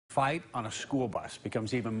Fight on a school bus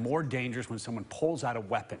becomes even more dangerous when someone pulls out a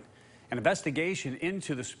weapon. An investigation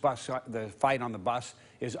into the fight on the bus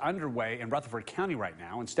is underway in Rutherford County right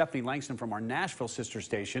now, and Stephanie Langston from our Nashville sister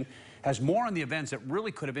station has more on the events that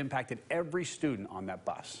really could have impacted every student on that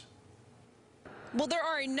bus. Well, there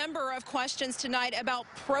are a number of questions tonight about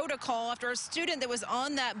protocol after a student that was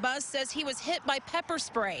on that bus says he was hit by pepper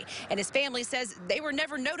spray, and his family says they were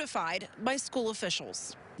never notified by school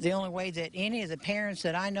officials. The only way that any of the parents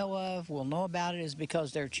that I know of will know about it is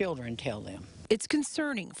because their children tell them. It's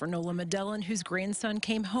concerning for Nola Medellin, whose grandson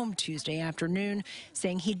came home Tuesday afternoon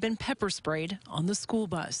saying he'd been pepper sprayed on the school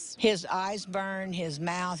bus. His eyes burned, his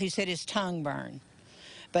mouth, he said his tongue burned,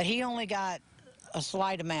 but he only got a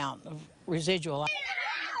slight amount of residual.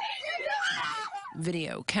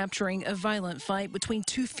 Video capturing a violent fight between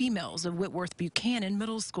two females of Whitworth Buchanan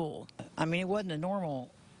Middle School. I mean, it wasn't a normal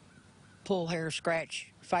pull hair scratch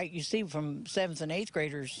fight you see from 7th and 8th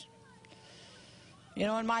graders. You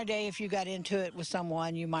know, in my day, if you got into it with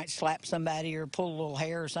someone, you might slap somebody or pull a little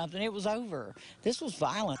hair or something. It was over. This was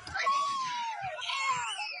violent.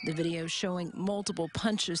 The video showing multiple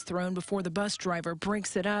punches thrown before the bus driver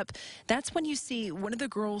breaks it up. That's when you see one of the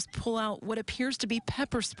girls pull out what appears to be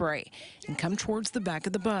pepper spray and come towards the back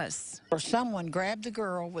of the bus. Or someone grabbed the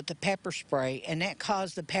girl with the pepper spray, and that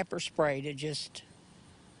caused the pepper spray to just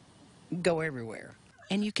go everywhere.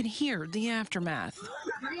 And you can hear the aftermath.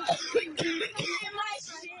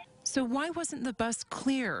 So why wasn't the bus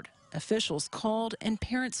cleared? Officials called and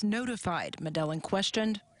parents notified, Medellin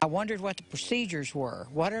questioned. I wondered what the procedures were.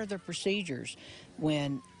 What are the procedures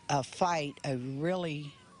when a fight, a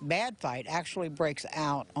really bad fight, actually breaks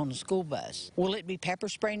out on the school bus? Will it be pepper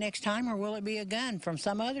spray next time, or will it be a gun from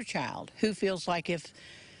some other child who feels like if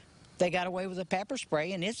they got away with a pepper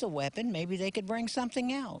spray and it's a weapon, maybe they could bring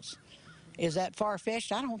something else? Is that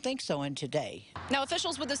far-fetched? I don't think so in today. Now,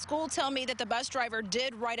 officials with the school tell me that the bus driver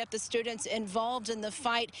did write up the students involved in the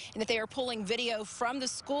fight and that they are pulling video from the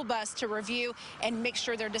school bus to review and make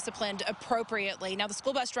sure they're disciplined appropriately. Now, the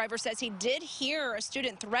school bus driver says he did hear a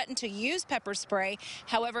student threaten to use pepper spray.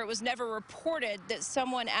 However, it was never reported that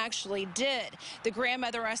someone actually did. The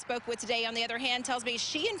grandmother I spoke with today, on the other hand, tells me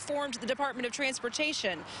she informed the Department of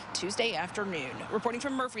Transportation Tuesday afternoon. Reporting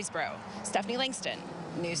from Murfreesboro, Stephanie Langston,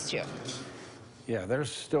 News 2. Yeah,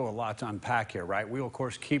 there's still a lot to unpack here, right? We'll, of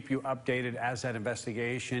course, keep you updated as that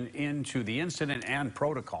investigation into the incident and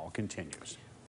protocol continues.